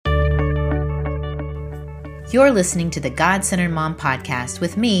You're listening to the God-Centered Mom Podcast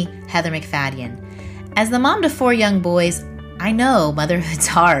with me, Heather McFadden. As the mom to 4 young boys, I know motherhood's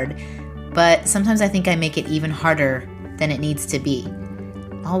hard, but sometimes I think I make it even harder than it needs to be.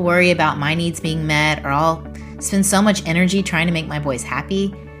 I'll worry about my needs being met, or I'll spend so much energy trying to make my boys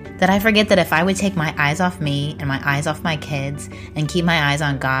happy that I forget that if I would take my eyes off me and my eyes off my kids and keep my eyes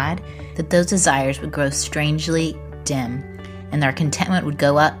on God, that those desires would grow strangely dim and their contentment would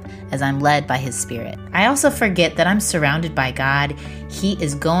go up as I'm led by His Spirit. I also forget that I'm surrounded by God. He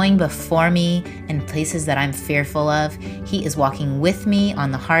is going before me in places that I'm fearful of. He is walking with me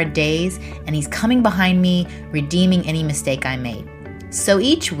on the hard days, and He's coming behind me, redeeming any mistake I made. So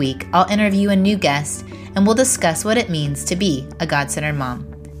each week, I'll interview a new guest, and we'll discuss what it means to be a God-centered mom.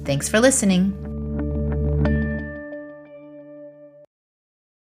 Thanks for listening.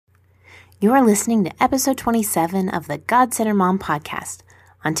 You are listening to episode 27 of the God-Centered Mom Podcast.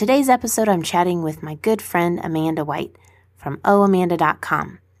 On today's episode, I'm chatting with my good friend Amanda White from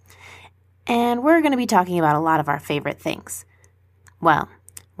ohamanda.com. And we're going to be talking about a lot of our favorite things. Well,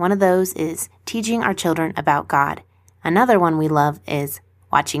 one of those is teaching our children about God. Another one we love is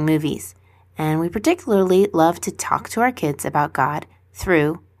watching movies. And we particularly love to talk to our kids about God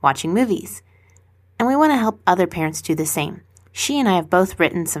through watching movies. And we want to help other parents do the same. She and I have both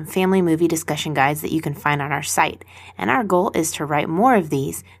written some family movie discussion guides that you can find on our site, and our goal is to write more of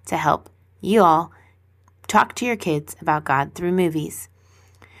these to help you all talk to your kids about God through movies.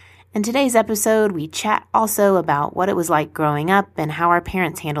 In today's episode, we chat also about what it was like growing up and how our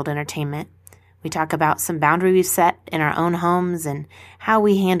parents handled entertainment. We talk about some boundaries we've set in our own homes and how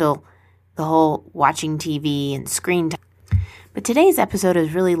we handle the whole watching TV and screen time. But today's episode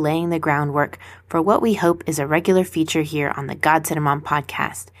is really laying the groundwork for what we hope is a regular feature here on the God-Centered Mom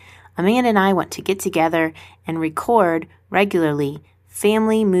Podcast. Amanda and I want to get together and record regularly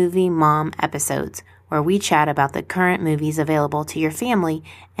family movie mom episodes where we chat about the current movies available to your family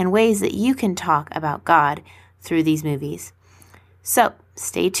and ways that you can talk about God through these movies. So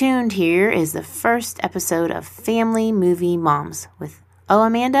stay tuned. Here is the first episode of Family Movie Moms with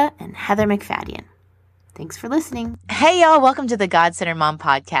Amanda and Heather McFadden. Thanks for listening. Hey, y'all. Welcome to the God-Centered Mom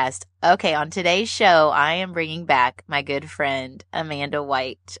Podcast. Okay, on today's show, I am bringing back my good friend, Amanda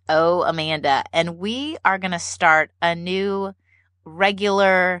White. Amanda. And we are going to start a new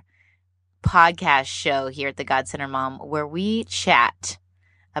regular podcast show here at the God-Centered Mom where we chat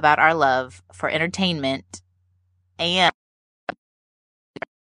about our love for entertainment and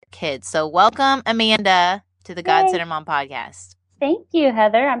kids. So welcome, Amanda, to the God-Centered Mom Podcast. Thank you,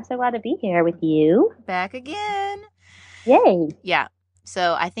 Heather. I'm so glad to be here with you. Back again. Yay. Yeah.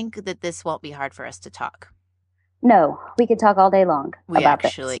 So I think that this won't be hard for us to talk. No, we could talk all day long about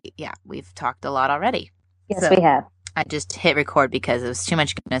this. Yeah, we've talked a lot already. Yes, we have. I just hit record because it was too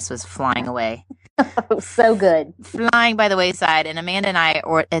much goodness was flying away. So good. Flying by the wayside. And Amanda and I,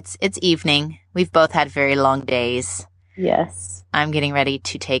 it's evening. We've both had very long days. Yes. I'm getting ready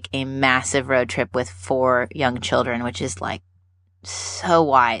to take a massive road trip with 4 young children, which is like so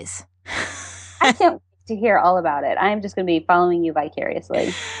wise. I can't wait to hear all about it. I'm just going to be following you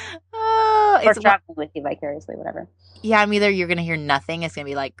vicariously. Or traveling with you vicariously, whatever. Yeah, you're going to hear nothing. It's going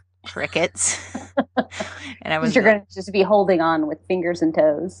to be like crickets. And you're going to just be holding on with fingers and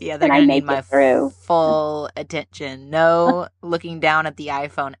toes. Yeah, they're going to need my full attention. No looking down at the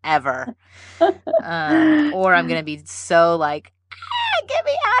iPhone ever. Or I'm going to be so like, get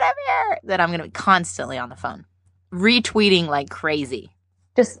me out of here, that I'm going to be constantly on the phone. Retweeting like crazy.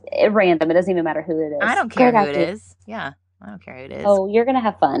 Just random. It doesn't even matter who it is. I don't care who it is. Yeah, I don't care who it is. Oh, you're going to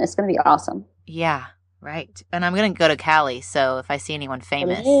have fun. It's going to be awesome. Yeah, right. And I'm going to go to Cali, so if I see anyone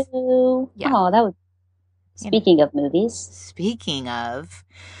famous. Hello. Yeah. Oh, that would. Speaking of movies. Speaking of.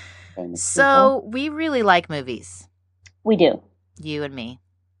 So we really like movies. We do. You and me.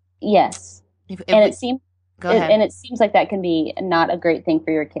 Yes. It seems. Go ahead. And it seems like that can be not a great thing for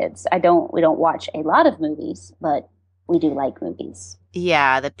your kids. We don't watch a lot of movies, but we do like movies.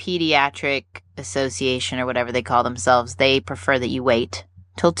 Yeah, the Pediatric Association or whatever they call themselves, they prefer that you wait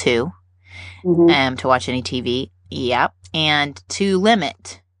till 2 to watch any TV. Yep. And to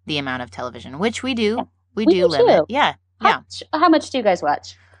limit the amount of television, which we do. Yeah. We do limit. Too. Yeah. How much do you guys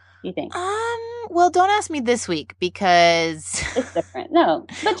watch, do you think? Well, don't ask me this week because it's different. No,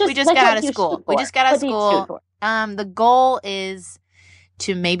 but we just got out of school. The goal is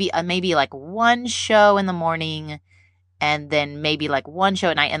to maybe like one show in the morning, and then maybe like one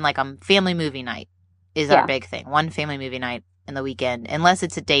show at night, and like a family movie night is our big thing. One family movie night in the weekend, unless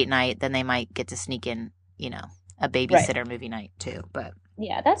it's a date night, then they might get to sneak in, a babysitter movie night too. But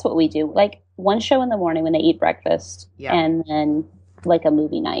yeah, that's what we do. Like one show in the morning when they eat breakfast, and then like a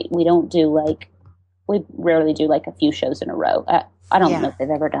movie night. We don't do like we rarely do like a few shows in a row. I don't know if they've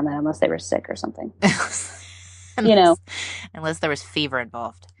ever done that unless they were sick or something. Unless there was fever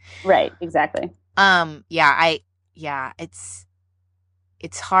involved. Right. Exactly.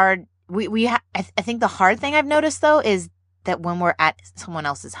 It's hard. I think the hard thing I've noticed though is that when we're at someone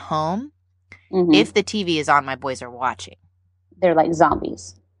else's home, if the TV is on, my boys are watching. They're like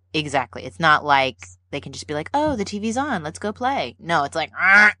zombies. Exactly. It's not like they can just be like, oh, the TV's on, let's go play. No, it's like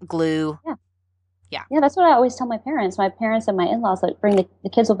glue. Yeah, that's what I always tell my parents. My parents and my in-laws, like, bring the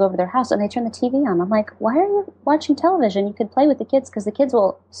kids will go over to their house and they turn the TV on. I'm like, why are you watching television? You could play with the kids because the kids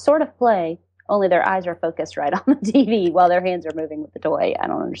will sort of play, only their eyes are focused right on the TV while their hands are moving with the toy. I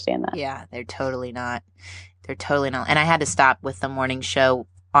don't understand that. Yeah, they're totally not. They're totally not. And I had to stop with the morning show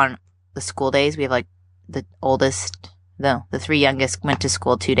on the school days. We have like the three youngest went to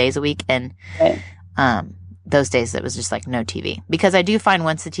school 2 days a week. And those days it was just like no TV. Because I do find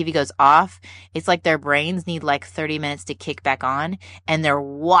once the TV goes off, it's like their brains need like 30 minutes to kick back on. And they're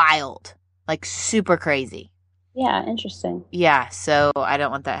wild, like super crazy. Yeah, interesting. Yeah, so I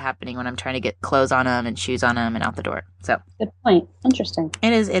don't want that happening when I'm trying to get clothes on them and shoes on them and out the door. So good point. Interesting.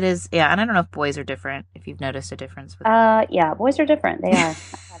 It is. Yeah, and I don't know if boys are different. If you've noticed a difference. Yeah, boys are different. They are.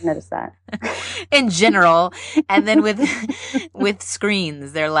 I've noticed that. In general, and then with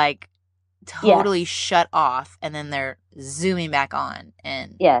screens, they're like totally shut off, and then they're zooming back on.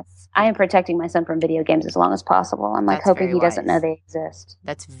 And yes, I am protecting my son from video games as long as possible. I'm like hoping he doesn't know they exist.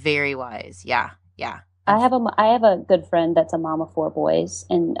 That's very wise. Yeah. I have a good friend that's a mom of 4 boys,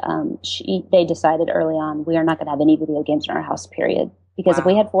 and they decided early on we are not going to have any video games in our house, period. Because if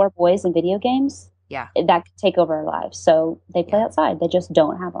we had 4 boys and video games, that could take over our lives. So they play outside. They just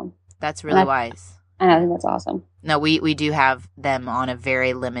don't have them. That's really wise. And I think that's awesome. No, we do have them on a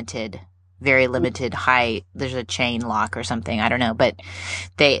very limited high. There's a chain lock or something. I don't know, but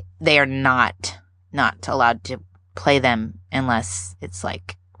they are not allowed to play them unless it's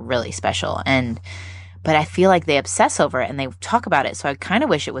like really special. But I feel like they obsess over it and they talk about it. So I kind of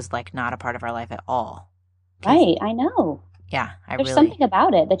wish it was like not a part of our life at all. Right. I know. Yeah. There's something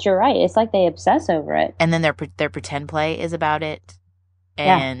about it that you're right. It's like they obsess over it. And then their pretend play is about it.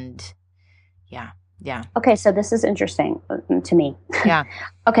 And yeah. Okay. So this is interesting to me. Yeah.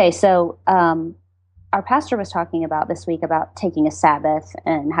 Okay. So, our pastor was talking about this week about taking a Sabbath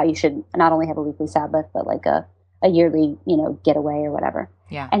and how you should not only have a weekly Sabbath, but like a yearly, getaway or whatever.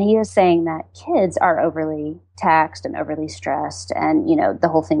 Yeah. And he is saying that kids are overly taxed and overly stressed. And, the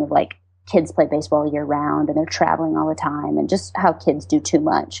whole thing of like kids play baseball year round and they're traveling all the time and just how kids do too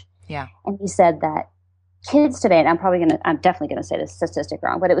much. Yeah. And he said that kids today, and I'm definitely going to say this statistic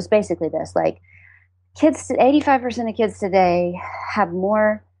wrong, but it was basically this, like 85% of kids today have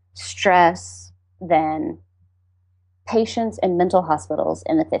more stress than patients in mental hospitals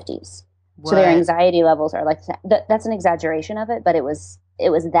in the 50s. What? So their anxiety levels are like that's an exaggeration of it, but it was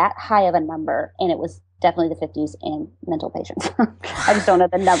that high of a number, and it was definitely the 50s and mental patients. I just don't know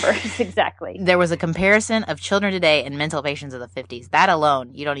the numbers exactly. There was a comparison of children today and mental patients of the 50s. That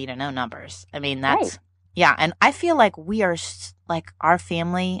alone, you don't need to know numbers. I mean, that's right. Yeah, and I feel like we are like our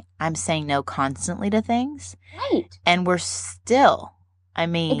family. I'm saying no constantly to things, right? And we're still,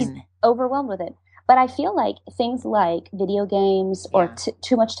 overwhelmed with it. But I feel like things like video games or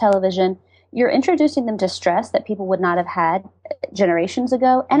too much television, you're introducing them to stress that people would not have had generations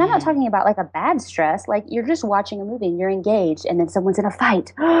ago. And I'm not talking about like a bad stress. Like you're just watching a movie and you're engaged and then someone's in a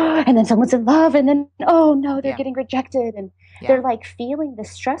fight and then someone's in love and then, oh no, they're getting rejected. And they're like feeling the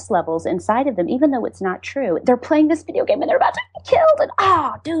stress levels inside of them, even though it's not true. They're playing this video game and they're about to get killed.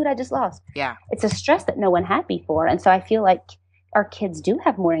 And dude, I just lost. Yeah. It's a stress that no one had before. And so I feel like our kids do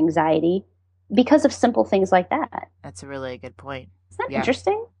have more anxiety because of simple things like that. That's a really good point. Isn't that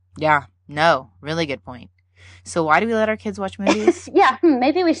interesting? Yeah. No, really good point. So why do we let our kids watch movies?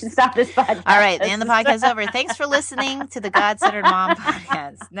 Maybe we should stop this podcast. All right, and the podcast's over. Thanks for listening to the God-Centered Mom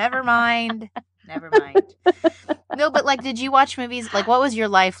podcast. Never mind. No, but like, did you watch movies? Like, what was your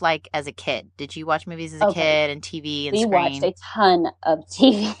life like as a kid? Did you watch movies as a kid and TV and screen? We watched a ton of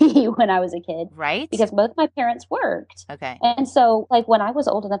TV when I was a kid. Right? Because both my parents worked. Okay. And so, like, when I was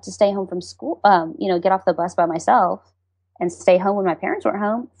old enough to stay home from school, get off the bus by myself and stay home when my parents weren't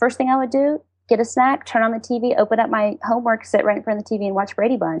home, first thing I would do, get a snack, turn on the TV, open up my homework, sit right in front of the TV and watch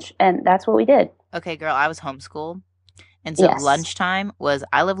Brady Bunch. And that's what we did. Okay, girl, I was homeschooled. And so lunchtime was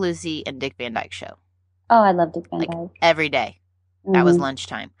I Love Lucy and Dick Van Dyke Show. Oh, I love Dick Van Dyke. Every day. That was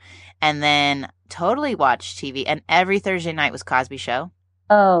lunchtime. And then totally watched TV. And every Thursday night was Cosby Show.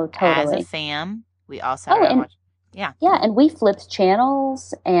 Oh, totally. As a fam, we all sat around and watched. Yeah. Yeah, and we flipped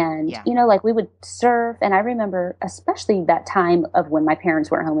channels and, like we would surf. And I remember especially that time of when my parents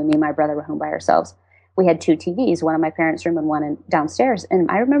weren't home and me and my brother were home by ourselves. we had two TVs, one in my parents' room and one downstairs. And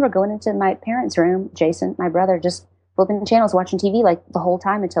I remember going into my parents' room, Jason, my brother, just flipping channels, watching TV like the whole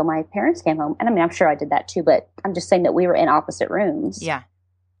time until my parents came home. And I mean, I'm sure I did that too, but I'm just saying that we were in opposite rooms. Yeah.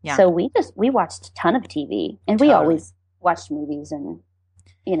 Yeah. So we watched a ton of TV, and we always watched movies, and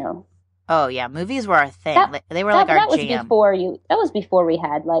Oh yeah, movies were our thing. They were like our jam. That was before we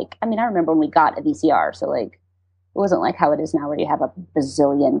had I remember when we got a VCR, so it wasn't like how it is now where you have a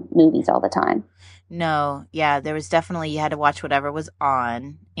bazillion movies all the time. No, yeah, there was definitely, you had to watch whatever was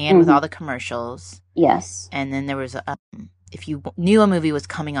on, and with all the commercials. Yes. And then there was, if you knew a movie was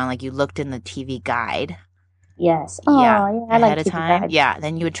coming on, like you looked in the TV guide. Yes. Yeah, I ahead of time. Guides. Yeah,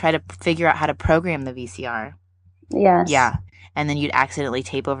 then you would try to figure out how to program the VCR. Yes. Yeah. And then you'd accidentally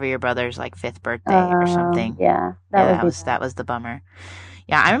tape over your brother's 5th birthday or something. Yeah. That was the bummer.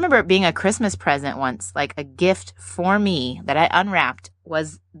 Yeah, I remember it being a Christmas present once, a gift for me that I unwrapped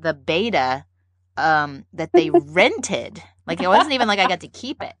was the beta that they rented. It wasn't even I got to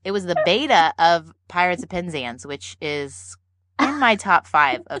keep it. It was the beta of Pirates of Penzance, which is in my top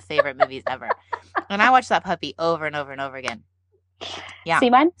 5 of favorite movies ever. And I watched that puppy over and over and over again. Yeah. See,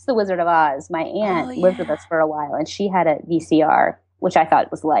 mine's The Wizard of Oz. My aunt lived with us for a while, and she had a VCR, which I thought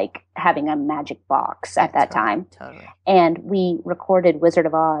was like having a magic box at that time. Totally. And we recorded Wizard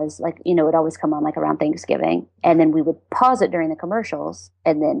of Oz, it would always come on around Thanksgiving. And then we would pause it during the commercials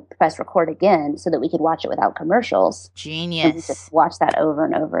and then press record again so that we could watch it without commercials. Genius. And we just watch that over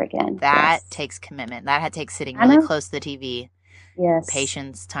and over again. That takes commitment. That takes sitting really close to the TV. Yes.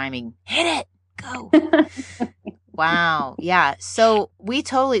 Patience, timing. Hit it. Go. Wow. Yeah. So we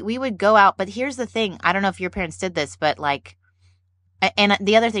would go out, but here's the thing. I don't know if your parents did this, but and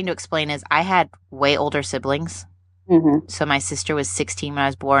the other thing to explain is I had way older siblings. Mm-hmm. So my sister was 16 when I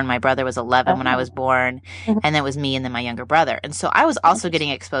was born. My brother was 11 when I was born. Mm-hmm. And then it was me and then my younger brother. And so I was also getting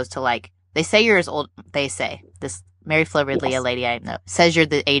exposed to they say you're as old. They say this Mary Flo Ridley, a lady I know, says you're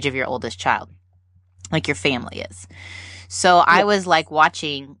the age of your oldest child, like your family is. So I was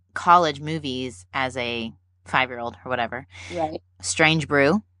watching college movies as a 5-year-old or whatever. Right. Strange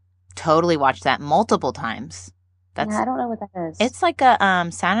Brew. Totally watched that multiple times. I don't know what that is. It's like a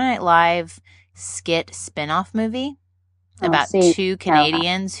Saturday Night Live skit spin-off movie about two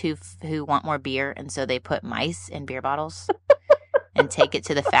Canadians who want more beer, and so they put mice in beer bottles and take it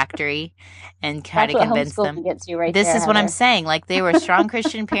to the factory and try to convince them. Gets you right this there, is what I'm saying. They were strong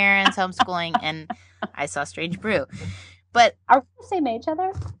Christian parents homeschooling, and I saw Strange Brew. But are we the same age,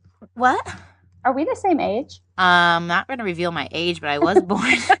 Heather? What? Are we the same age? I'm not going to reveal my age, but I was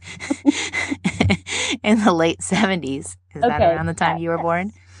born in the late 70s. Is that around the time you were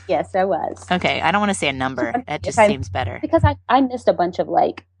born? Yes, I was. Okay, I don't want to say a number. It just seems better. Because I missed a bunch of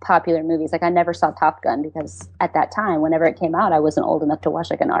popular movies. I never saw Top Gun because at that time, whenever it came out, I wasn't old enough to watch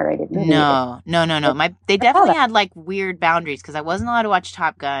an R-rated movie. No. They definitely had weird boundaries because I wasn't allowed to watch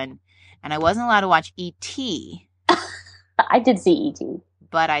Top Gun and I wasn't allowed to watch E.T. I did see E.T.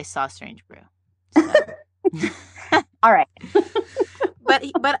 But I saw Strange Brew. So. All right.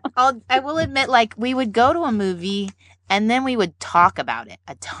 but I will admit, we would go to a movie and then we would talk about it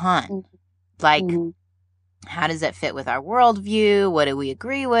a ton. How does it fit with our worldview? What do we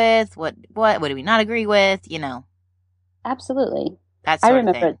agree with? What do we not agree with? Absolutely. That's I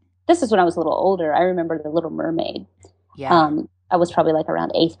remember. Thing. This is when I was a little older. I remember The Little Mermaid. Yeah. I was probably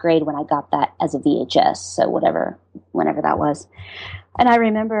around 8th grade when I got that as a VHS. So whenever that was. And I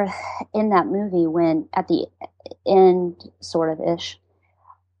remember in that movie when at the end, sort of ish,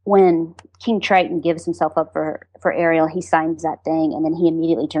 when King Triton gives himself up for Ariel, he signs that thing, and then he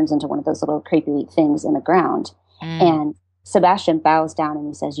immediately turns into one of those little creepy things in the ground. And Sebastian bows down and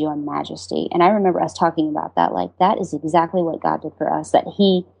he says, "Your Majesty." And I remember us talking about that, that is exactly what God did for us, that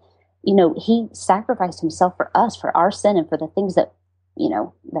he sacrificed himself for us, for our sin and for the things that,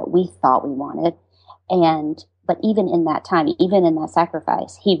 that we thought we wanted. But even in that time, even in that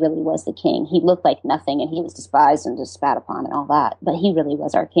sacrifice, he really was the king. He looked like nothing and he was despised and just spat upon and all that. But he really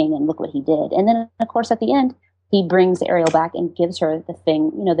was our king, and look what he did. And then, of course, at the end, he brings Ariel back and gives her the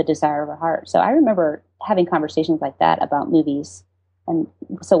thing, the desire of her heart. So I remember having conversations like that about movies. And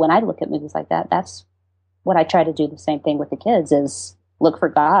so when I look at movies like that, that's what I try to do the same thing with the kids is look for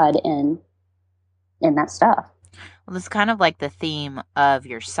God in that stuff. Well, it's kind of like the theme of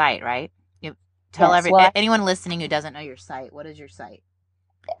your site, right? Tell anyone listening who doesn't know your site, what is your site?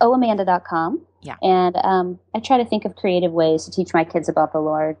 oamanda.com. Yeah. And I try to think of creative ways to teach my kids about the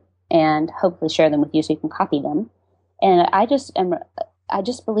Lord and hopefully share them with you so you can copy them. And I just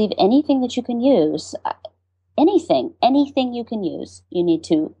believe anything that you can use, anything you can use, you need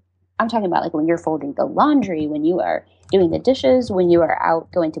to, I'm talking about when you're folding the laundry, when you are doing the dishes, when you are out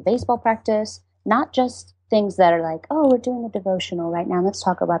going to baseball practice, not just things that are like, oh, we're doing a devotional right now, let's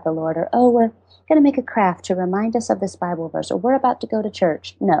talk about the Lord, or oh, we're going to make a craft to remind us of this Bible verse, or we're about to go to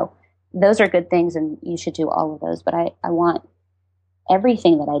church. No, those are good things, and you should do all of those. But I want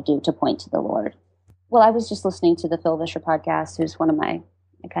everything that I do to point to the Lord. Well, I was just listening to the Phil Vischer podcast, who's one of I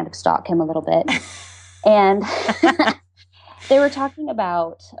kind of stalk him a little bit. And they were talking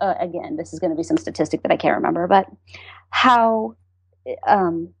about, again, this is going to be some statistic that I can't remember, but how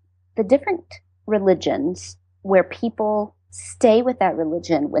the different religions where people stay with that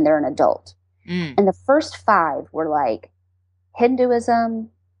religion when they're an adult. And the first 5 were like Hinduism,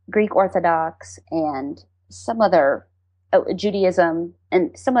 Greek Orthodox, and some other Judaism,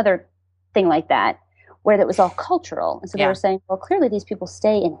 and some other thing like that, where that was all cultural. And so they were saying, well, clearly these people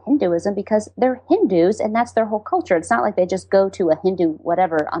stay in Hinduism because they're Hindus and that's their whole culture. It's not like they just go to a Hindu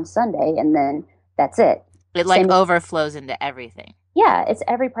whatever on Sunday and then that's it. It like overflows into everything. Yeah, it's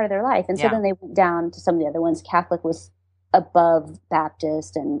every part of their life. And so then they went down to some of the other ones. Catholic was above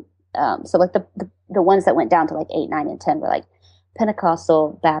Baptist. And so like the ones that went down to like 8, 9, and 10 were like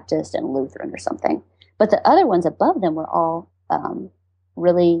Pentecostal, Baptist, and Lutheran or something. But the other ones above them were all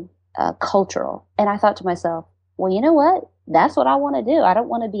really cultural. And I thought to myself, well, you know what? That's what I want to do. I don't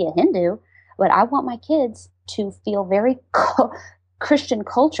want to be a Hindu, but I want my kids to feel very Christian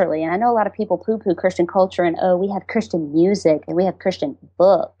culturally. And I know a lot of people poo-poo Christian culture and, oh, we have Christian music and we have Christian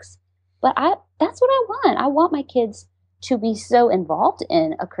books. But that's what I want. I want my kids to be so involved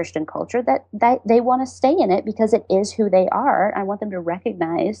in a Christian culture that they want to stay in it because it is who they are. I want them to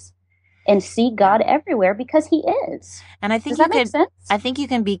recognize and see God everywhere because he is. And I think I think you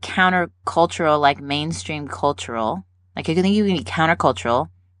can be countercultural, like mainstream cultural. Like I think you can be countercultural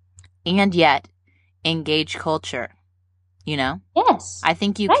and yet engage culture, you know? Yes. I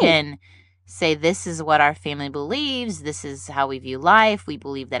think you can say this is what our family believes. This is how we view life. We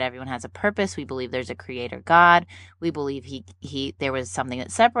believe that everyone has a purpose. We believe there's a creator God. We believe there was something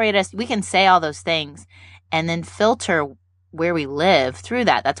that separated us. We can say all those things and then filter where we live through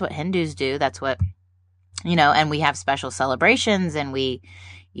that. That's what Hindus do. That's what, and we have special celebrations and we,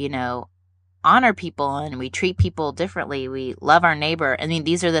 honor people and we treat people differently. We love our neighbor. I mean,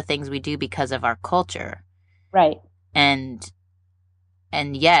 these are the things we do because of our culture. Right. And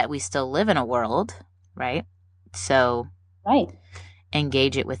yet we still live in a world, right? So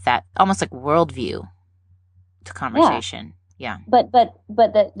engage it with that almost like worldview to conversation. Yeah. But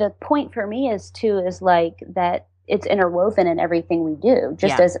the point for me is like that it's interwoven in everything we do.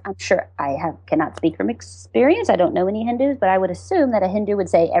 Just as I'm sure cannot speak from experience. I don't know any Hindus, but I would assume that a Hindu would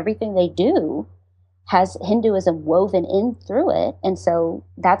say everything they do has Hinduism woven in through it. And so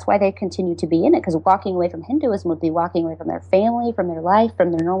that's why they continue to be in it, because walking away from Hinduism would be walking away from their family, from their life,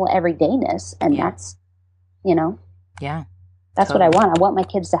 from their normal everydayness. And that's, that's totally what I want. I want my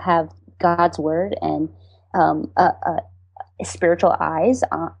kids to have God's word and spiritual eyes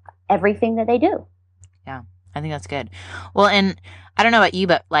on everything that they do. Yeah, I think that's good. Well, and I don't know about you,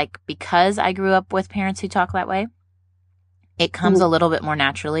 but like because I grew up with parents who talk that way, it comes a little bit more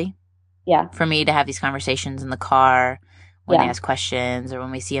naturally. Yeah. For me to have these conversations in the car when they ask questions or when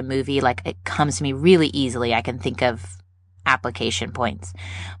we see a movie, like it comes to me really easily. I can think of application points.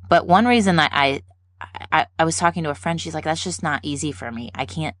 But one reason that I was talking to a friend, she's like, that's just not easy for me. I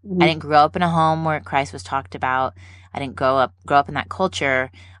can't, I didn't grow up in a home where Christ was talked about. I didn't grow up in that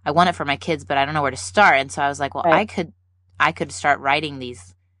culture. I want it for my kids, but I don't know where to start. And so I was like, well, I could start writing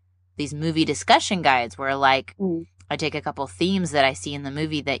these movie discussion guides where like, I take a couple themes that I see in the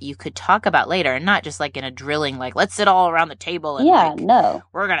movie that you could talk about later and not just like in a drilling, like, let's sit all around the table and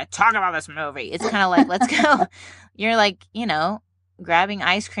we're going to talk about this movie. It's kind of like, let's go. You're like, grabbing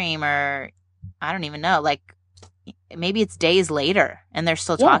ice cream or I don't even know, like maybe it's days later and they're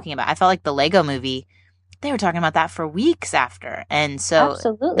still talking about it. I felt like the Lego movie, they were talking about that for weeks after. And so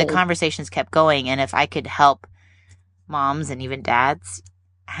the conversations kept going. And if I could help moms and even dads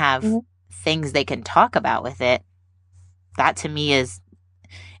have things they can talk about with it, that to me is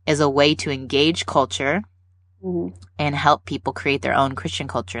a way to engage culture and help people create their own Christian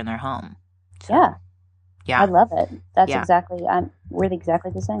culture in their home. So, yeah. I love it. That's exactly, we're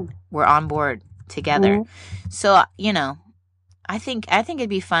exactly the same. We're on board together. So, I think it'd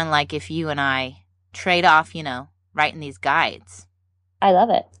be fun, like if you and I trade off, writing these guides. I love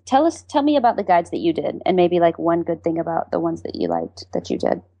it. Tell me about the guides that you did and maybe like one good thing about the ones that you liked that you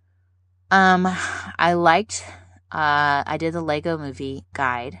did. I did the Lego movie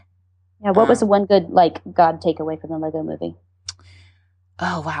guide. Yeah, what was the one good, like, God takeaway from the Lego movie?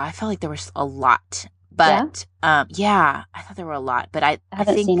 Oh, wow. I felt like there was a lot. But, I thought there were a lot. But I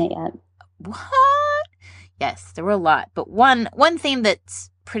haven't seen it yet. What? Yes, there were a lot. But one theme that's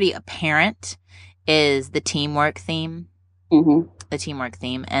pretty apparent is the teamwork theme. Mm-hmm. The teamwork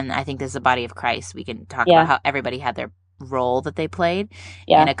theme. And I think this is a body of Christ. We can talk Yeah. about how everybody had their role that they played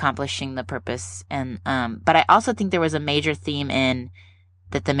Yeah. in accomplishing the purpose. And but I also think there was a major theme in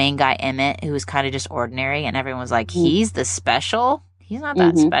that the main guy, Emmett, who was kind of just ordinary, and everyone was like, Mhm. he's the special. He's not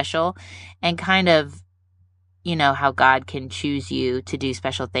that Mhm. special. And kind of, you know, how God can choose you to do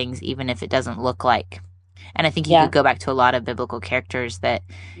special things even if it doesn't look like. And I think you Yeah. could go back to a lot of biblical characters that,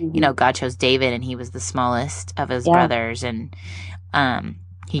 Mhm. you know, God chose David and he was the smallest of his Yeah. brothers. And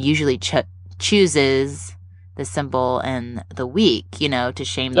he usually chooses the simple and the weak, you know, to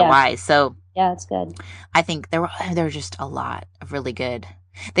shame the Yeah. wise. So Yeah, it's good. I think there were just a lot of really good.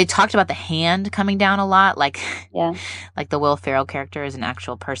 They talked about the hand coming down a lot, like Yeah. like the Will Ferrell character is an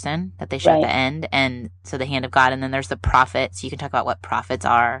actual person that they show at Right. the end, and so the hand of God. And then there's the prophets. You can talk about what prophets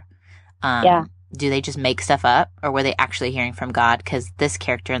are. Yeah. Do they just make stuff up, or were they actually hearing from God? Because this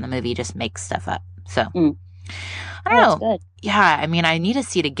character in the movie just makes stuff up. So Mm. I don't Oh, know. it's good. Yeah, I mean, I need to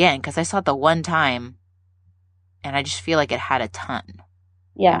see it again because I saw it the one time, and I just feel like it had a ton.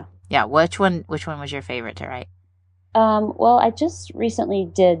 Yeah. Yeah. Which one was your favorite to write? Well, I just recently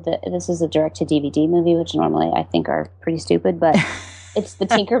did this is a direct-to-DVD movie, which normally I think are pretty stupid, but it's the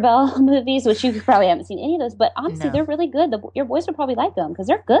Tinkerbell movies, which you probably haven't seen any of those, but honestly, No. they're really good. Your boys would probably like them because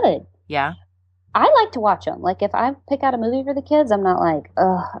they're good. Yeah. I like to watch them. Like if I pick out a movie for the kids, I'm not like,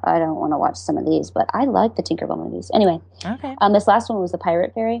 ugh, I don't want to watch some of these, but I like the Tinkerbell movies. Anyway, Okay. this last one was the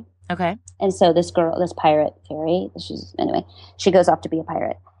Pirate Fairy. Okay. And so this pirate fairy, she goes off to be a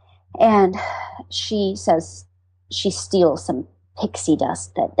pirate. And she says she steals some pixie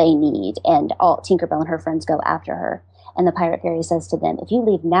dust that they need. And all Tinkerbell and her friends go after her. And the pirate fairy says to them, if you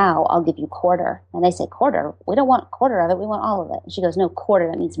leave now, I'll give you quarter. And they say, quarter? We don't want quarter of it. We want all of it. And she goes, no, quarter.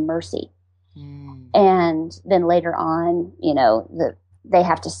 That means mercy. And then later on, you know, they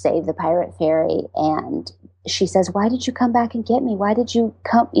have to save the pirate fairy. And she says, why did you come back and get me? Why did you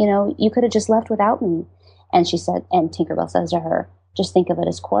come? You know, you could have just left without me. And she said, and Tinkerbell says to her, just think of it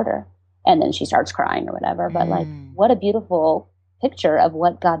as quarter. And then she starts crying or whatever. But like, what a beautiful picture of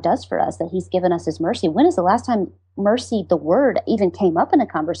what God does for us, that he's given us his mercy. When is the last time mercy, the word, even came up in a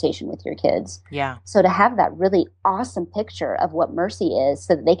conversation with your kids? Yeah. So to have that really awesome picture of what mercy is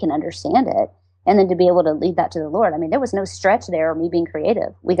so that they can understand it, and then to be able to lead that to the Lord. I mean, there was no stretch there or me being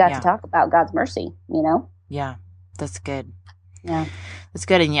creative. We got to talk about God's mercy, you know? Yeah, that's good. Yeah. That's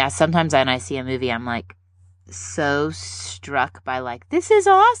good. And yeah, sometimes when I see a movie, I'm like so struck by like, this is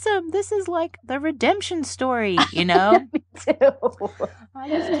awesome. This is like the redemption story, you know? Me too. I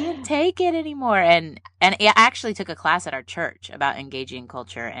just can't take it anymore. And I actually took a class at our church about engaging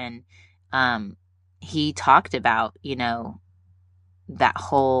culture. And he talked about, you know, the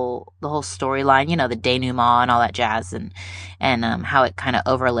whole storyline, you know, the denouement and all that jazz, and how it kind of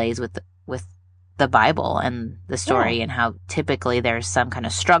overlays with the Bible and the story, and how typically there's some kind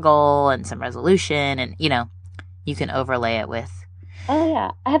of struggle and some resolution, and you know, you can overlay it with. Oh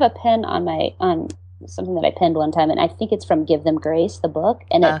yeah, I have a pen on something that I penned one time, and I think it's from Give Them Grace, the book,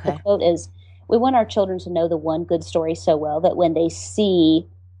 and the quote is, "We want our children to know the one good story so well that when they see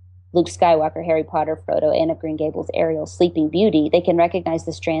Luke Skywalker, Harry Potter, Frodo, Anne of Green Gables, Ariel, Sleeping Beauty, they can recognize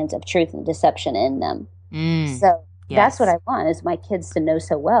the strands of truth and deception in them." So that's what I want, is my kids to know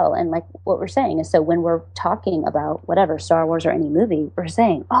so well. And like what we're saying is, so when we're talking about whatever, Star Wars or any movie, we're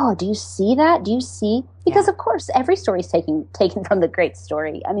saying, oh, do you see that? Do you see? Because of course, every story is taken from the great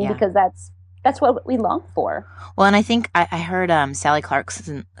story. I mean, because that's what we long for. Well, and I think I heard Sally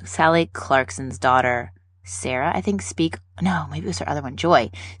Clarkson's daughter, Sarah, I think, maybe it was her other one, Joy,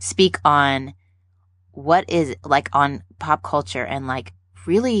 speak on what is like on pop culture, and like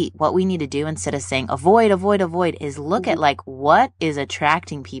really what we need to do instead of saying avoid is look at like what is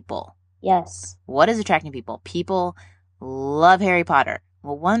attracting people. Yes. What is attracting people? People love Harry Potter.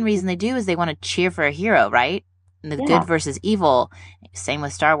 Well, one reason they do is they want to cheer for a hero, right? And the good versus evil. Same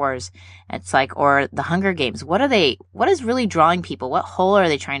with Star Wars. It's like, or the Hunger Games. What is really drawing people? What hole are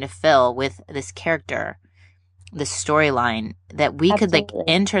they trying to fill with this character? The storyline that we could like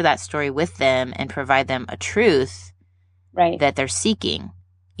enter that story with them and provide them a truth that they're seeking,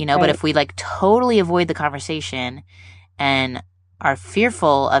 you know. But if we like totally avoid the conversation and are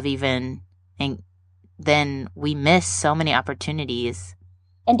fearful of then we miss so many opportunities.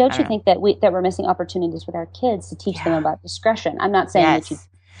 And don't you think that we're missing opportunities with our kids to teach them about discretion? I'm not saying that you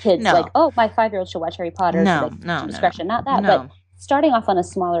kids like, oh, my 5-year-old should watch Harry Potter. No, discretion. Not that, but starting off on a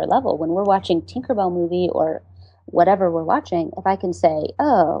smaller level, when we're watching Tinkerbell movie or whatever we're watching, if I can say,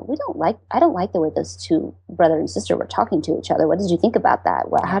 oh, I don't like the way those two brother and sister were talking to each other. What did you think about that?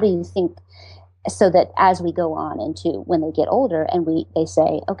 How do you think so that as we go on into when they get older and they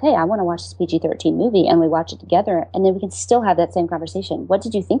say, okay, I want to watch this PG-13 movie, and we watch it together, and then we can still have that same conversation. What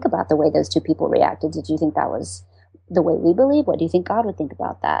did you think about the way those two people reacted? Did you think that was the way we believe? What do you think God would think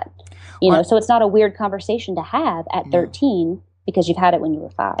about that? So it's not a weird conversation to have at 13 because you've had it when you were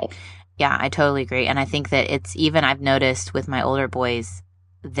 5. Yeah, I totally agree. And I think that it's even, I've noticed with my older boys,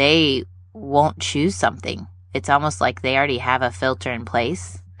 they won't choose something. It's almost like they already have a filter in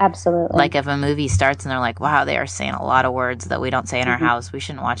place. Absolutely. Like if a movie starts and they're like, wow, they are saying a lot of words that we don't say in our house. We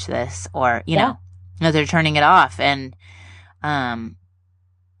shouldn't watch this. Or, you know, they're turning it off. And,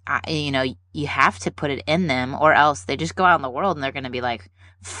 you have to put it in them, or else they just go out in the world and they're going to be like,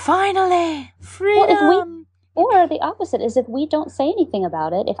 finally, freedom. Or the opposite is if we don't say anything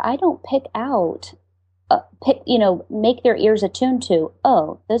about it, if I don't make their ears attuned to,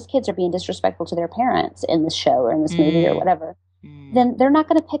 oh, those kids are being disrespectful to their parents in this show or in this movie or whatever, then they're not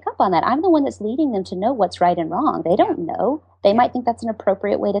going to pick up on that. I'm the one that's leading them to know what's right and wrong. They don't know. They might think that's an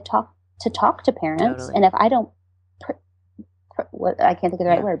appropriate way to talk to parents. Totally. And if I don't, I can't think of the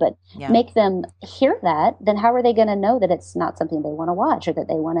right word, but make them hear that, then how are they going to know that it's not something they want to watch or that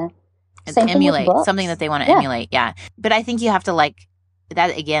they want to emulate, something that they want to emulate? Yeah. But I think you have to like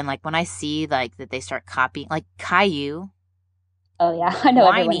that again, like when I see like that they start copying, like Caillou. Oh yeah, I know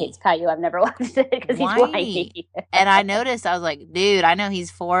everyone hates Caillou. I've never watched it because he's whiny. And I noticed, I was like, dude, I know he's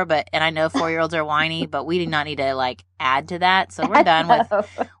 4, and I know 4-year-olds are whiny, but we do not need to like add to that. So we're done with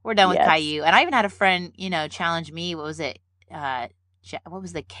Caillou. And I even had a friend, challenge me. What was it? What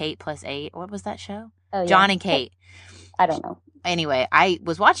was the Kate plus 8? What was that show? Oh, yeah. John and Kate. I don't know. Anyway, I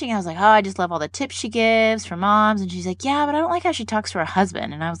was watching. I was like, oh, I just love all the tips she gives for moms. And she's like, yeah, but I don't like how she talks to her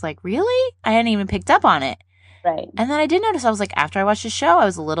husband. And I was like, really? I hadn't even picked up on it. Right. And then I did notice, I was like, after I watched the show, I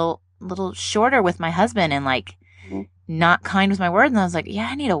was a little shorter with my husband and like not kind with my words. And I was like, yeah,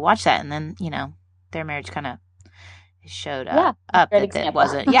 I need to watch that. And then, their marriage kind of showed up that it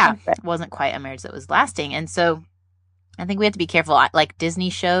wasn't, it wasn't quite a marriage that was lasting. And so I think we have to be careful. Like Disney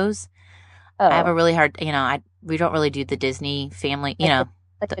shows, I have a really hard, we don't really do the Disney family,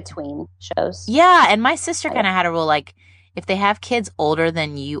 between shows. Yeah. And my sister kind of had a rule, like if they have kids older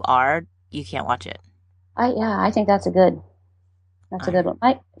than you are, you can't watch it. I think that's a good one.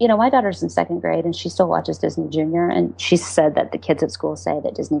 My daughter's in 2nd grade and she still watches Disney Junior, and she said that the kids at school say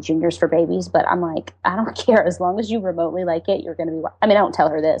that Disney Junior's for babies, but I'm like, I don't care. As long as you remotely like it, you're going to be, I don't tell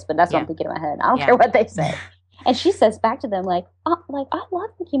her this, but that's what I'm thinking in my head. I don't care what they say. And she says back to them like I love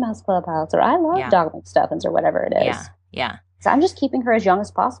Mickey Mouse Clubhouse, or I love Dog McStuffins, or whatever it is. Yeah. So I'm just keeping her as young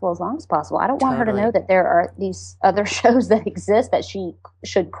as possible, as long as possible. I don't want her to know that there are these other shows that exist that she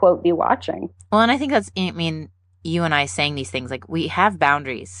should, quote, be watching. Well, and I think that's, you and I saying these things, like we have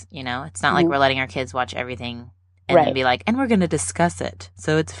boundaries, It's not like we're letting our kids watch everything and then be like, and we're going to discuss it,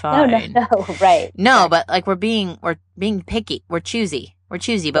 so it's fine. No, right. No, but like we're being picky. We're choosy,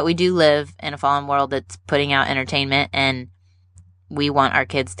 but we do live in a fallen world that's putting out entertainment, and we want our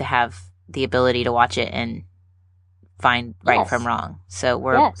kids to have the ability to watch it and find right from wrong. So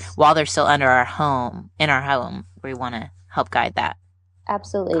while they're still in our home, we want to help guide that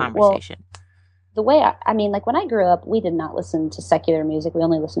conversation. Well, the way like when I grew up, we did not listen to secular music. We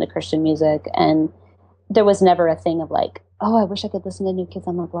only listened to Christian music, and there was never a thing of like, oh, I wish I could listen to New Kids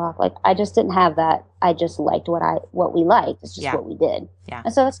on the Block. Like I just didn't have that. I just liked what we liked. It's just what we did. Yeah.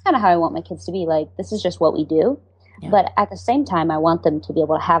 And so that's kind of how I want my kids to be. Like, this is just what we do. Yeah. But at the same time, I want them to be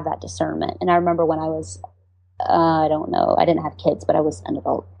able to have that discernment. And I remember when I was, I don't know, I didn't have kids, but I was an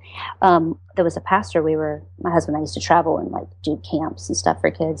adult. There was a pastor, my husband and I used to travel and like do camps and stuff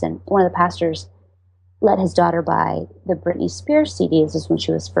for kids. And one of the pastors let his daughter buy the Britney Spears CDs. This is when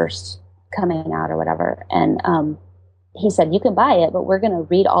she was first coming out or whatever. And he said, you can buy it, but we're going to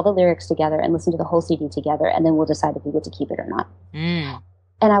read all the lyrics together and listen to the whole CD together. And then we'll decide if we get to keep it or not.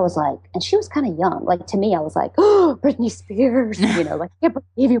 And I was like, and she was kind of young. Like to me, I was like, oh, Britney Spears, like, I can't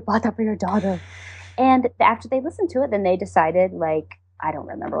believe you bought that for your daughter. And after they listened to it, then they decided, like, I don't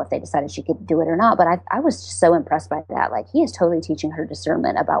remember what they decided she could do it or not, but I was just so impressed by that. Like, he is totally teaching her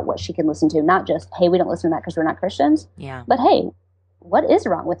discernment about what she can listen to, not just, hey, we don't listen to that because we're not Christians. Yeah. But hey, what is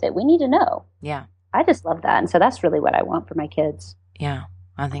wrong with it? We need to know. Yeah. I just love that. And so that's really what I want for my kids. Yeah.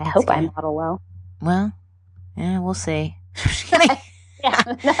 I hope I model well. Well, yeah, we'll see. Yeah,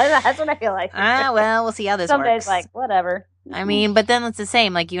 that's what I feel like. Well, we'll see how this Some works. days, like, whatever. I mean, but then it's the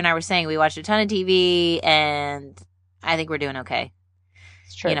same. Like you and I were saying, we watched a ton of TV, and I think we're doing okay.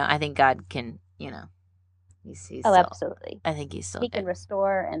 It's true. I think God can, he's still, absolutely. I think he's still He can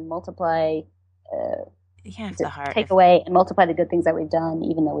restore and multiply. The heart. Take away and multiply the good things that we've done,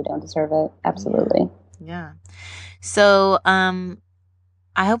 even though we don't deserve it. Absolutely. Yeah. So,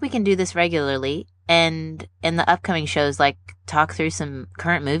 I I hope we can do this regularly, and in the upcoming shows, like talk through some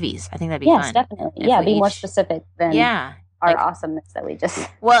current movies. I think that'd be fun. Yes, definitely. Yeah, be more specific than our awesomeness that we just.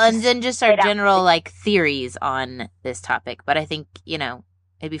 Well, and then just our general like theories on this topic. But I think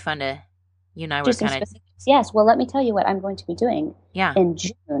it'd be fun to you and I were kind of. Yes. Well, let me tell you what I'm going to be doing. Yeah. In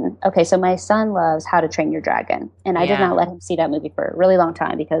June. Okay, so my son loves How to Train Your Dragon, and I did not let him see that movie for a really long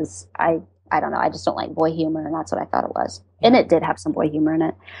time because I don't know. I just don't like boy humor, and that's what I thought it was. Yeah. And it did have some boy humor in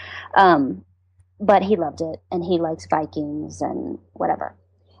it. But he loved it, and he likes Vikings and whatever.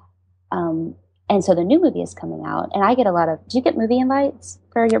 And so the new movie is coming out, and I get a lot of. Do you get movie invites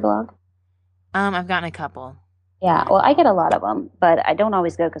for your blog? I've gotten a couple. Yeah, well, I get a lot of them, but I don't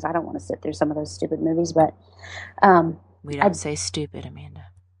always go because I don't want to sit through some of those stupid movies. But we don't say stupid, Amanda.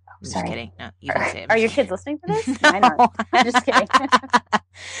 I'm just kidding. No, you can say it. Are your kids listening to this? No. Mine aren't. I'm just kidding.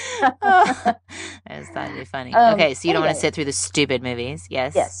 I just thought it'd be funny. Okay, so you don't want to sit through the stupid movies,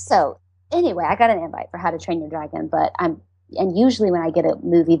 yes? Yes. So anyway, I got an invite for How to Train Your Dragon, and usually when I get a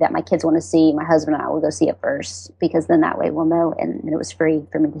movie that my kids want to see, my husband and I will go see it first because then that way we'll know, and it was free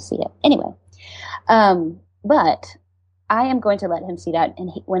for me to see it anyway. But I am going to let him see that, and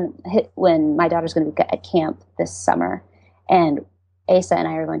when my daughter's going to be at camp this summer, and Asa and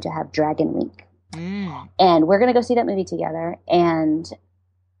I are going to have Dragon Week. And we're going to go see that movie together. And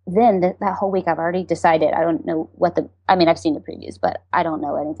then that whole week I've already decided, I don't know I've seen the previews, but I don't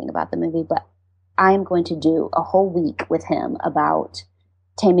know anything about the movie. But I'm going to do a whole week with him about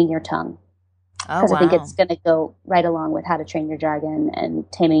taming your tongue. Because I think it's going to go right along with How to Train Your Dragon and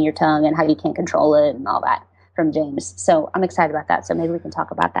taming your tongue and how you can't control it and all that from James. So I'm excited about that. So maybe we can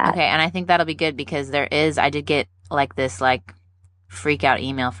talk about that. Okay, and I think that'll be good because I did get this freak out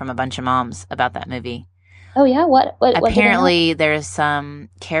email from a bunch of moms about that movie. Oh yeah, what apparently there's some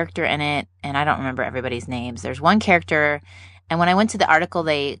character in it, and I don't remember everybody's names. There's one character, and when I went to the article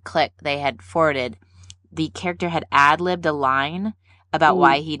they had forwarded, the character had ad-libbed a line about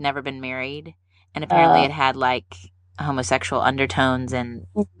why he'd never been married, and apparently it had homosexual undertones, and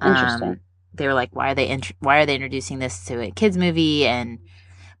interesting. They were like, why are they introducing this to a kids movie?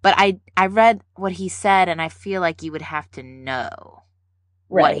 But I read what he said, and I feel like you would have to know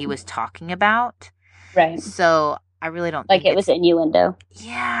what he was talking about. Right. So I really don't think it was innuendo.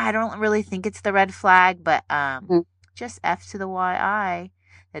 Yeah, I don't really think it's the red flag, but just F to the YI.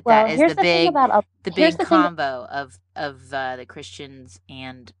 That is the big combo of the Christians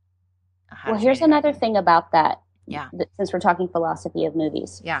and. Here's another thing about that. Yeah. Since we're talking philosophy of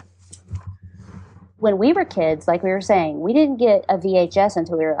movies. Yeah. When we were kids, like we were saying, we didn't get a VHS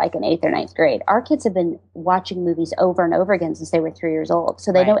until we were like in 8th or 9th grade. Our kids have been watching movies over and over again since they were 3 years old.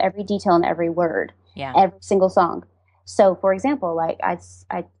 So they know every detail and every word, every single song. So, for example, like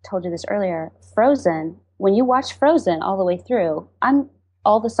I told you this earlier, Frozen, when you watch Frozen all the way through,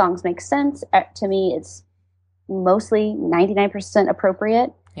 all the songs make sense. To me, it's mostly 99%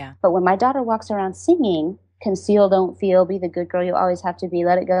 appropriate. Yeah. But when my daughter walks around singing, conceal, don't feel, be the good girl you always have to be,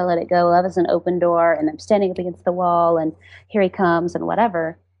 let it go, love is an open door, and I'm standing up against the wall, and here he comes, and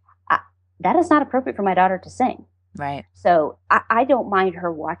whatever, that is not appropriate for my daughter to sing. Right. So I don't mind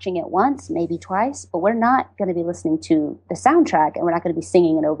her watching it once, maybe twice, but we're not going to be listening to the soundtrack, and we're not going to be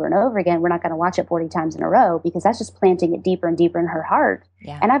singing it over and over again. We're not going to watch it 40 times in a row, because that's just planting it deeper and deeper in her heart.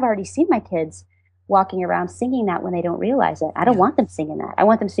 Yeah. And I've already seen my kids walking around singing that when they don't realize it. I don't want them singing that. I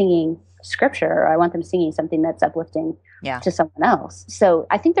want them singing scripture, or I want them singing something that's uplifting to someone else. So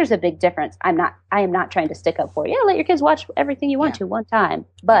I think there's a big difference. I am not trying to stick up for let your kids watch everything you want to one time.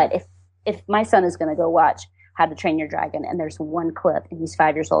 But if my son is going to go watch How to Train Your Dragon and there's one clip and he's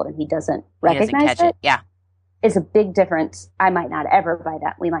 5 years old and he doesn't recognize it, it's a big difference. We might not ever buy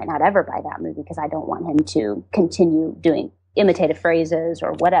that movie because I don't want him to continue doing imitative phrases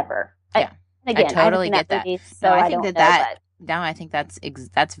or whatever. Yeah. Again, I totally get that. Movie, so I think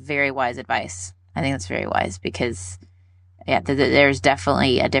that's very wise advice. I think that's very wise because, there's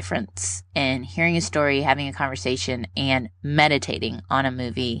definitely a difference in hearing a story, having a conversation, and meditating on a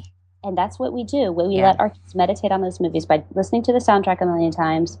movie. And that's what we do. We let our kids meditate on those movies by listening to the soundtrack a million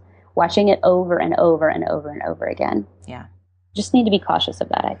times, watching it over and over and over and over again. Yeah. Just need to be cautious of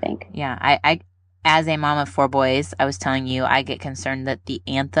that, I think. Yeah. I as a mom of 4 boys, I was telling you, I get concerned that the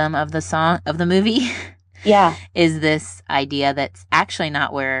anthem of the movie is this idea that's actually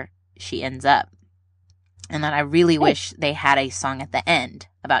not where she ends up. And that I really wish they had a song at the end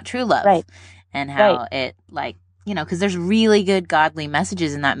about true love and how it because there's really good godly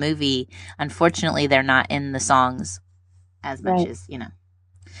messages in that movie. Unfortunately, they're not in the songs as much as,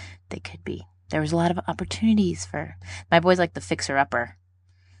 they could be. There was a lot of opportunities for my boys, like the Fixer Upper.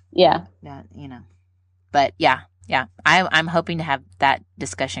 Yeah. But Yeah. I'm hoping to have that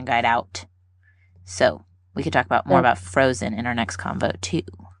discussion guide out. So we could talk more about Frozen in our next convo too.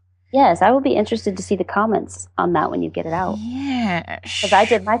 Yes, I will be interested to see the comments on that when you get it out. Yeah. Because I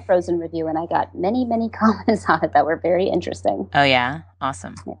did my Frozen review and I got many, many comments on it that were very interesting. Oh, yeah?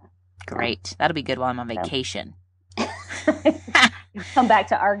 Awesome. Yeah. Great. That'll be good while I'm on vacation. Come back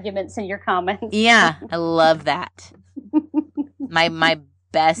to arguments in your comments. Yeah, I love that. My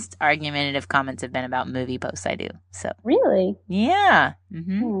best argumentative comments have been about movie posts I do. So really? Yeah.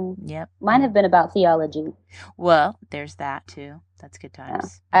 Mm-hmm. Yep. Mine have been about theology. Well, there's that too. That's good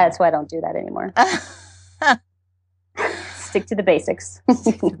times. Yeah. That's why I don't do that anymore. Stick to the basics.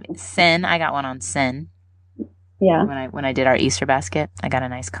 Sin. I got one on sin. Yeah. When I did our Easter basket, I got a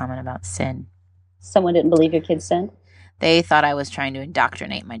nice comment about sin. Someone didn't believe your kids sinned? They thought I was trying to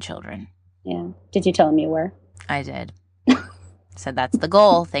indoctrinate my children. Yeah. Did you tell them you were? I did. Said that's the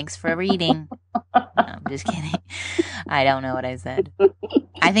goal. Thanks for reading. No, I'm just kidding. I don't know what I said.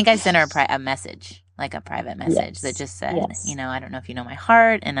 I think I sent her a message, like a private message that just said, I don't know if you know my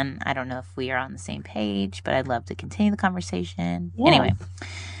heart, and then I don't know if we are on the same page, but I'd love to continue the conversation. Yeah. Anyway,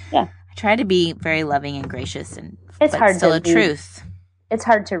 I try to be very loving and gracious, it's hard still to a truth. It's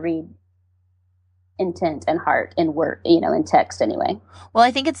hard to read intent and heart in word, in text anyway. Well,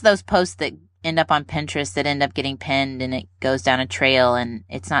 I think it's those posts that end up on Pinterest that end up getting pinned and it goes down a trail and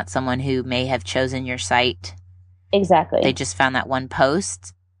it's not someone who may have chosen your site. Exactly. They just found that one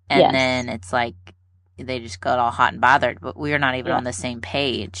post and then it's like they just got all hot and bothered, but we're not even on the same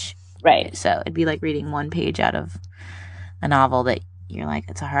page. Right. So it'd be like reading one page out of a novel that you're like,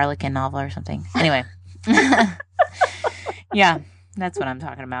 it's a Harlequin novel or something. Anyway. Yeah, that's what I'm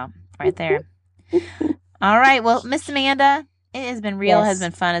talking about right there. All right. Well, Miss Amanda, it has been real, has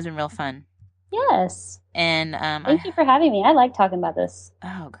been fun, has been real fun. Yes. And thank you for having me. I like talking about this.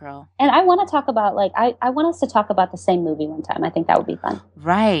 Oh, girl. And I want to talk about I want us to talk about the same movie one time. I think that would be fun.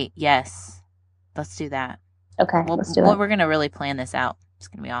 Right. Yes. Let's do that. Okay. Let's do it. We're going to really plan this out. It's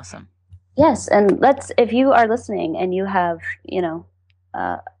going to be awesome. Yes. And if you are listening and you have,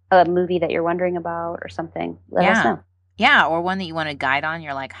 a movie that you're wondering about or something, let us know. Yeah. Or one that you want to guide on.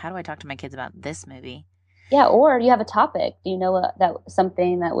 You're like, how do I talk to my kids about this movie? Yeah. Or you have a topic. Do you know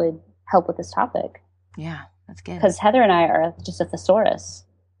something that would help with this topic? Yeah, that's good. Because Heather and I are just a thesaurus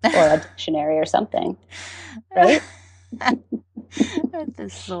or a dictionary or something, right? A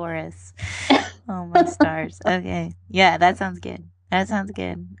thesaurus. Oh my stars. Okay, yeah, that sounds good.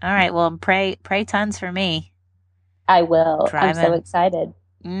 All right, well, pray tons for me. I will. I'm so excited.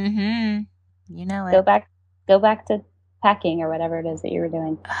 Mm-hmm. You know it. Go back to packing or whatever it is that you were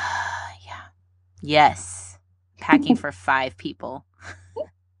doing. Yeah. Yes. Packing for 5 people.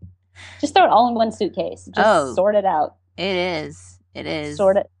 Just throw it all in one suitcase. Just sort it out. It is.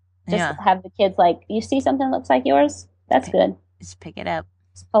 Sort it. Just have the kids you see something that looks like yours? That's good. Just pick it up.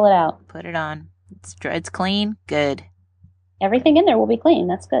 Just pull it out. Put it on. It's clean. Good. Everything in there will be clean.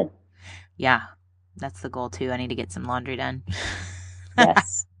 That's good. Yeah. That's the goal, too. I need to get some laundry done.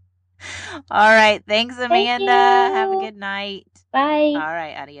 Yes. All right. Thanks, Amanda. Have a good night. Bye. All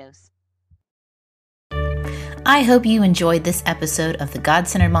right. Adios. I hope you enjoyed this episode of the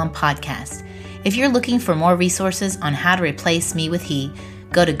God-Centered Mom podcast. If you're looking for more resources on how to replace me with he,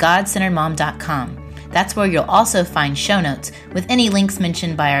 go to godcenteredmom.com. That's where you'll also find show notes with any links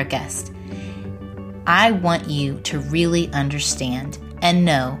mentioned by our guest. I want you to really understand and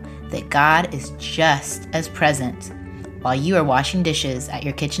know that God is just as present while you are washing dishes at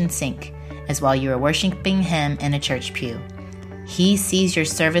your kitchen sink as while you are worshiping Him in a church pew. He sees your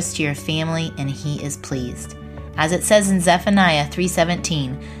service to your family and He is pleased. As it says in Zephaniah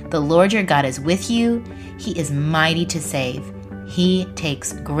 3:17, the Lord your God is with you. He is mighty to save. He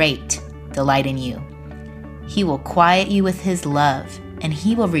takes great delight in you. He will quiet you with His love, and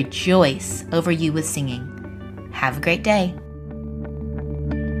He will rejoice over you with singing. Have a great day.